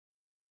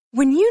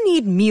When you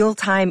need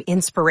mealtime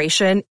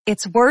inspiration,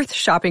 it's worth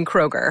shopping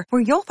Kroger,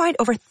 where you'll find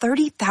over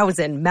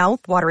 30,000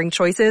 mouth-watering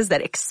choices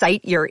that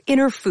excite your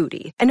inner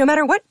foodie. And no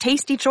matter what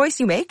tasty choice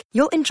you make,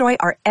 you'll enjoy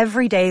our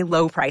everyday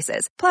low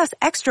prices, plus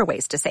extra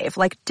ways to save,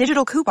 like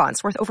digital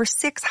coupons worth over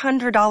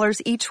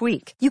 $600 each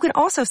week. You can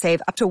also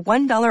save up to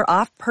 $1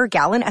 off per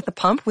gallon at the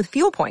pump with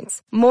fuel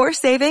points. More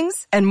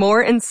savings and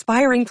more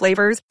inspiring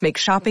flavors make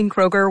shopping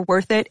Kroger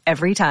worth it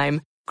every time.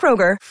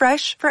 Kroger,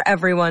 fresh for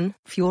everyone.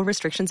 Fuel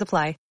restrictions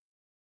apply.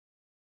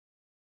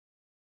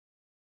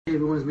 Hey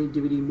everyone, it's me,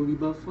 DVD Movie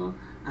Buffer,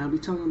 and I'll be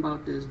talking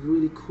about this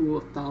really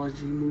cool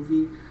anthology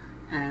movie.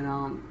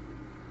 And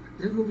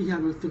this movie you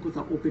have to think with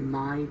an open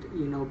mind,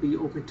 be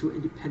open to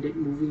independent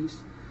movies.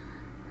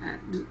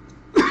 And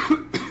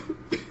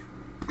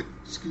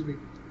excuse me.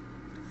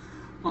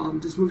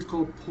 This movie's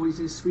called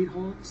Poison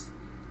Sweethearts,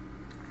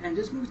 and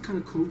this movie's kind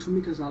of cool to me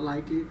because I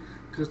like it.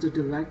 Because the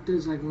director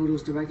is like one of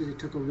those directors that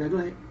took a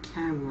regular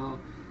camera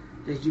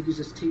that you could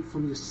just tape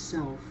from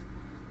yourself.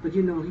 But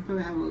he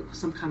probably have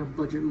some kind of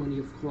budget money,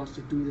 of course,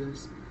 to do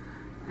this.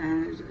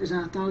 And it's an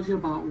anthology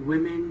about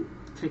women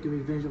taking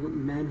revenge of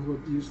men who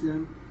abuse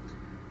them.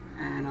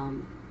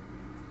 And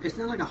it's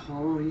not like a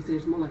horror or anything,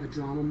 it's more like a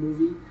drama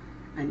movie.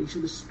 And each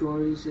of the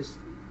stories it's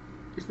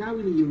not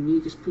really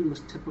unique, it's pretty much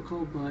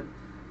typical, but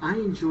I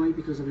enjoy it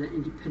because of the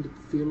independent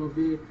feel of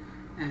it.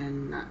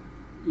 And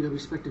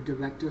respect the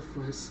director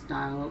for his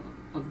style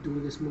of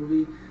doing this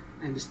movie.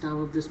 And the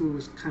style of this movie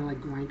was kind of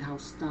like Grindhouse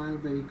style,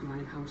 very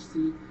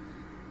Grindhousey.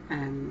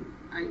 And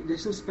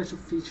there's some special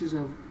features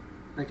of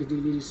like a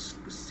deleted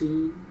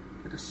scene,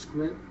 like a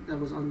script that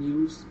was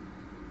unused,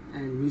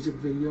 and music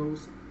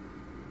videos.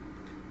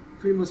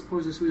 Pretty much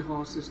Poison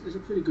Sweethearts is a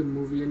pretty good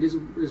movie. And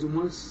there's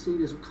one scene,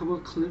 there's a couple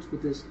of clips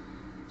with this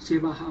see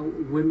about how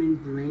women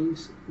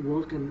brains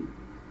work and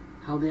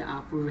how they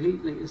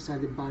operate, like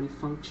inside the body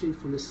function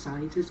from the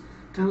scientists.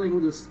 Kind of like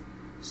one of those,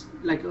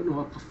 like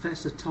a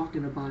professor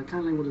talking about it, kind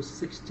of like one of those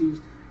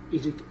 60s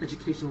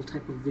educational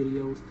type of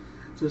videos.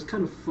 So it's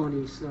kind of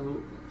funny,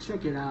 so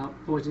check it out.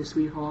 Poison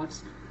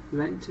Sweethearts,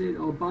 rent it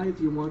or buy it if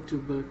you want to,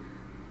 but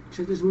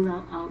check this movie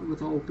out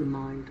with an open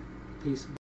mind. Peace.